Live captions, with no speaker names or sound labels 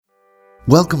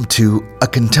Welcome to A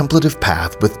Contemplative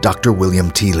Path with Dr.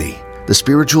 William Teeley, the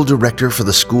spiritual director for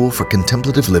the School for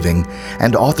Contemplative Living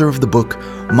and author of the book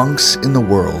Monks in the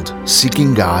World,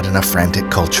 Seeking God in a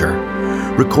Frantic Culture,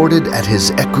 recorded at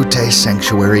his Écoute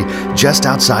Sanctuary just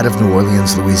outside of New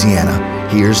Orleans, Louisiana.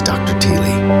 Here's Dr.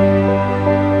 Teeley.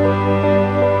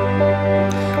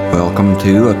 Welcome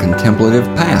to A Contemplative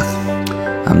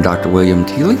Path. I'm Dr. William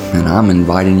Teeley, and I'm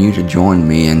inviting you to join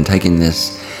me in taking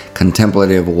this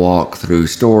contemplative walk through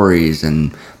stories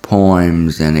and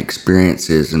poems and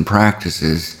experiences and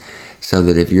practices, so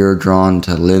that if you're drawn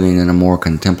to living in a more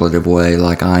contemplative way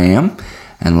like I am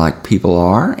and like people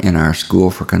are in our School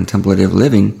for Contemplative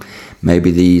Living, maybe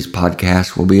these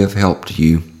podcasts will be of help to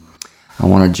you. I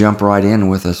want to jump right in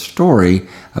with a story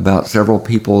about several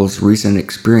people's recent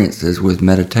experiences with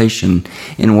meditation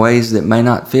in ways that may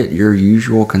not fit your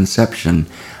usual conception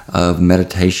of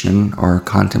meditation or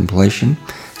contemplation.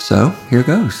 So, here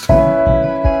goes.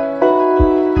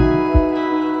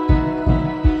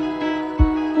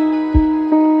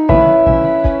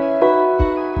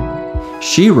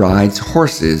 She rides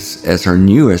horses as her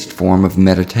newest form of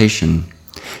meditation.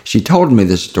 She told me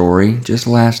this story just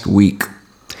last week.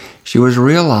 She was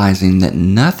realizing that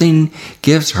nothing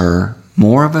gives her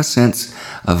more of a sense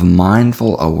of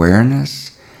mindful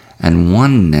awareness and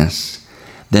oneness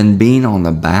than being on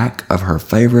the back of her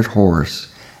favorite horse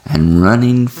and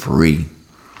running free.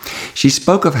 She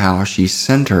spoke of how she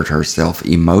centered herself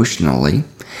emotionally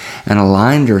and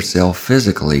aligned herself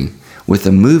physically with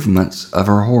the movements of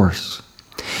her horse.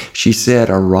 She said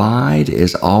a ride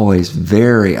is always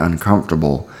very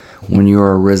uncomfortable when you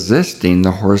are resisting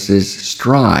the horse's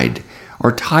stride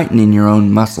or tightening your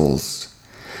own muscles.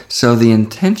 So the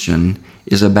intention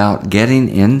is about getting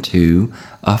into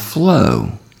a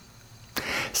flow.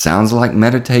 Sounds like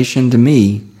meditation to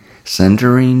me.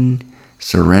 Centering,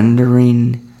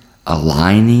 surrendering,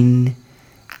 aligning,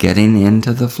 getting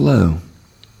into the flow.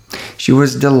 She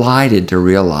was delighted to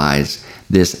realize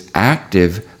this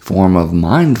active form of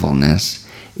mindfulness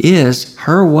is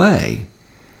her way,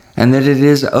 and that it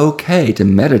is okay to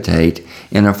meditate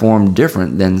in a form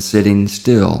different than sitting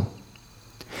still.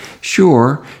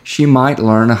 Sure, she might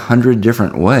learn 100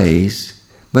 different ways,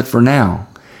 but for now,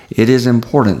 it is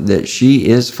important that she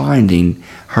is finding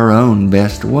her own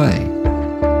best way.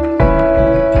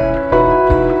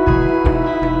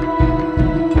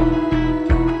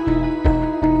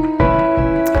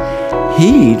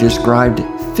 He described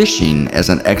fishing as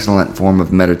an excellent form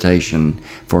of meditation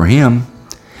for him,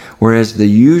 whereas the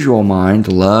usual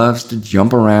mind loves to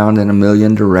jump around in a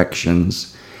million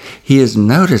directions. He is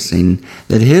noticing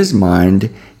that his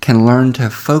mind can learn to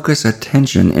focus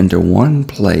attention into one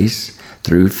place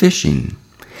through fishing.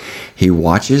 He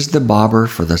watches the bobber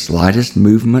for the slightest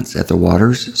movements at the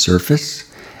water's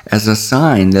surface as a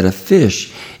sign that a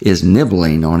fish is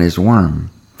nibbling on his worm.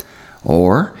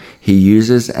 Or he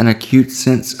uses an acute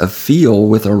sense of feel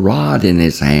with a rod in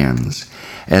his hands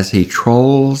as he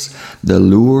trolls the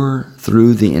lure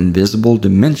through the invisible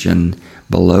dimension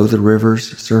below the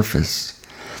river's surface.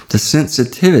 The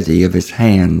sensitivity of his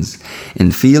hands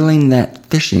in feeling that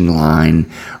fishing line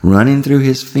running through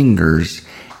his fingers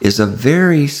is a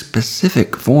very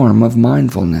specific form of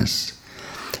mindfulness.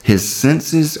 His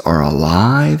senses are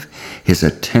alive, his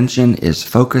attention is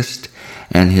focused,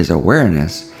 and his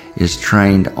awareness is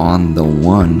trained on the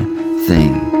one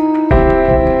thing.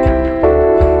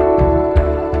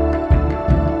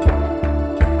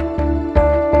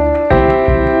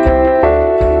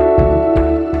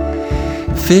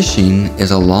 Fishing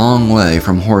is a long way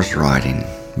from horse riding,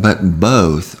 but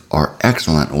both are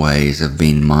excellent ways of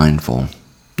being mindful.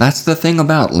 That's the thing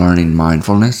about learning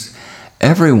mindfulness.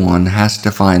 Everyone has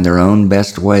to find their own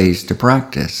best ways to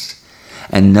practice,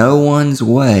 and no one's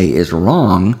way is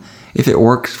wrong if it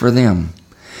works for them.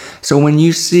 So when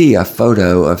you see a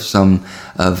photo of some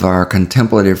of our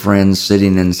contemplative friends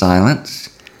sitting in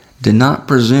silence, do not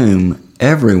presume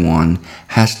everyone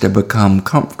has to become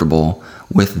comfortable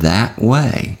with that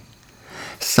way.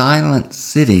 Silent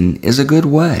sitting is a good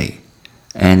way,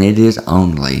 and it is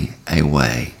only a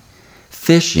way.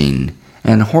 Fishing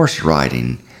and horse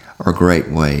riding are great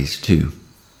ways too.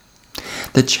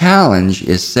 The challenge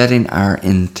is setting our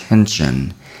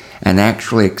intention and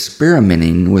actually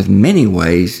experimenting with many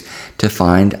ways to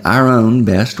find our own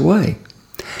best way.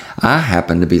 I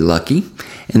happen to be lucky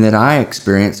in that I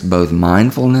experience both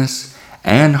mindfulness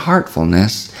and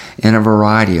heartfulness in a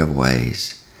variety of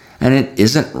ways. And it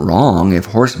isn't wrong if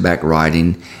horseback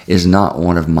riding is not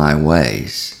one of my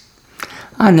ways.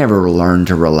 I never learned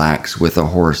to relax with a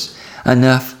horse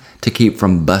enough to keep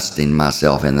from busting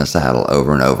myself in the saddle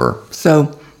over and over,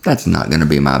 so that's not going to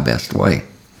be my best way.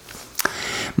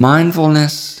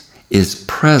 Mindfulness is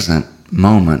present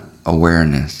moment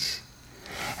awareness,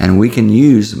 and we can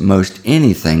use most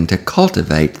anything to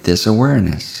cultivate this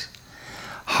awareness.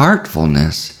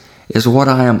 Heartfulness is what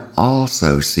I am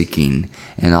also seeking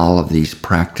in all of these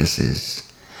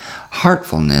practices.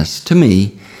 Heartfulness, to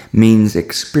me, means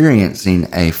experiencing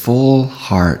a full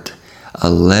heart, a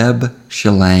leb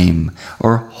shalem,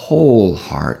 or whole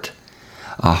heart,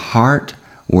 a heart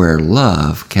where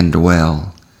love can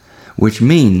dwell, which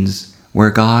means where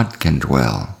God can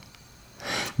dwell.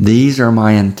 These are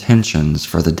my intentions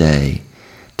for the day,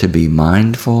 to be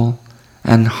mindful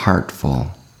and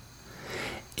heartful.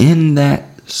 In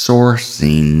that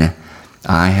sourcing,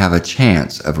 I have a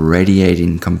chance of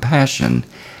radiating compassion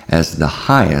as the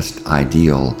highest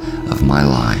ideal of my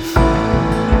life.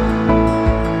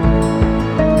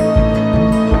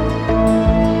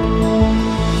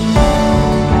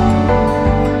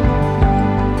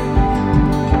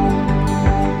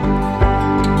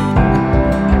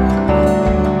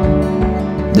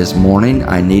 This morning,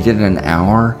 I needed an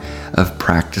hour of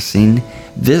practicing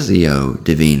Visio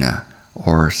Divina,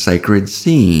 or sacred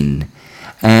seeing,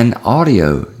 and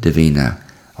Audio Divina,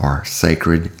 or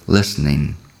sacred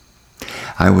listening.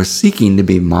 I was seeking to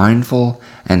be mindful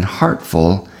and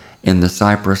heartful in the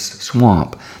cypress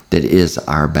swamp that is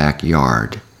our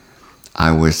backyard.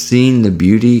 I was seeing the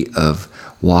beauty of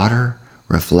water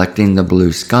reflecting the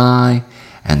blue sky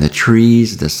and the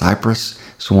trees, the cypress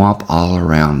swamp all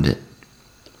around it.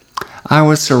 I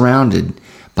was surrounded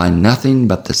by nothing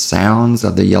but the sounds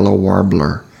of the yellow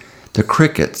warbler, the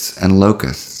crickets and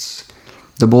locusts,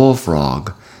 the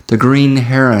bullfrog, the green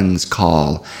heron's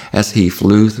call as he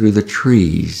flew through the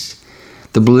trees,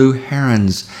 the blue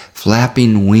heron's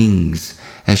flapping wings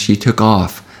as she took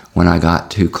off when I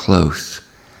got too close,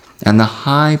 and the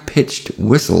high-pitched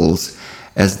whistles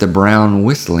as the brown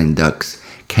whistling ducks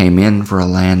came in for a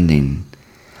landing.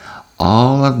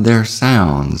 All of their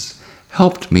sounds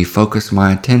helped me focus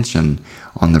my attention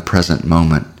on the present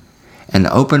moment and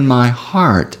open my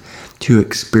heart to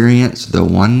experience the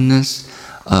oneness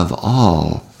of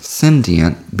all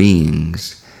sentient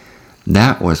beings.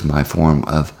 That was my form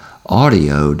of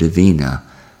Audio Divina,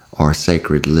 or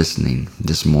sacred listening,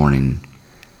 this morning.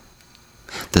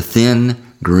 The thin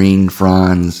green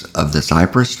fronds of the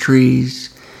cypress trees,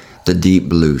 the deep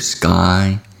blue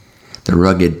sky, the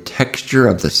rugged texture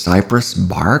of the cypress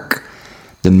bark,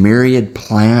 the myriad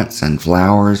plants and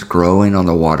flowers growing on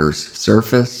the water's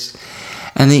surface,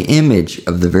 and the image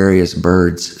of the various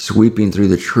birds sweeping through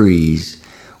the trees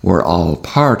were all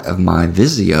part of my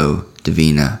Visio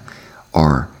Divina,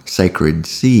 or sacred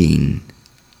seeing.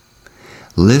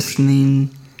 Listening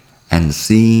and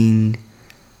seeing,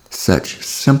 such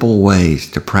simple ways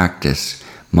to practice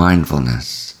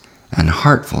mindfulness and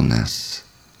heartfulness.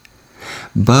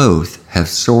 Both have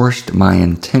sourced my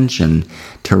intention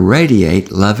to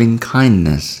radiate loving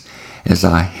kindness as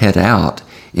I head out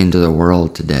into the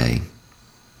world today.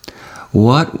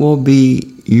 What will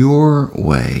be your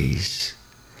ways?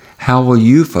 How will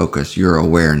you focus your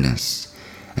awareness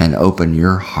and open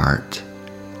your heart?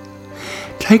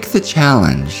 Take the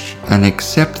challenge and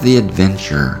accept the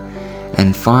adventure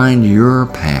and find your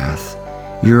path,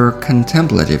 your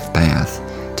contemplative path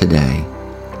today.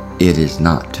 It is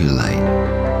not too late.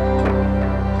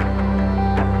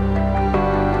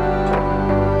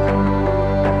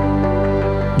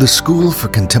 The School for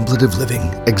Contemplative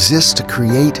Living exists to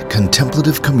create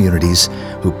contemplative communities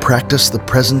who practice the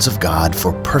presence of God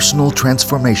for personal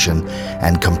transformation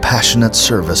and compassionate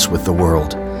service with the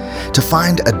world. To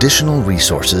find additional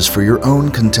resources for your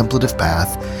own contemplative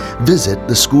path, visit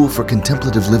the School for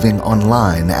Contemplative Living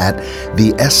online at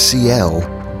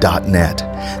thescl.net.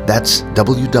 That's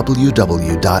www.thescl.net.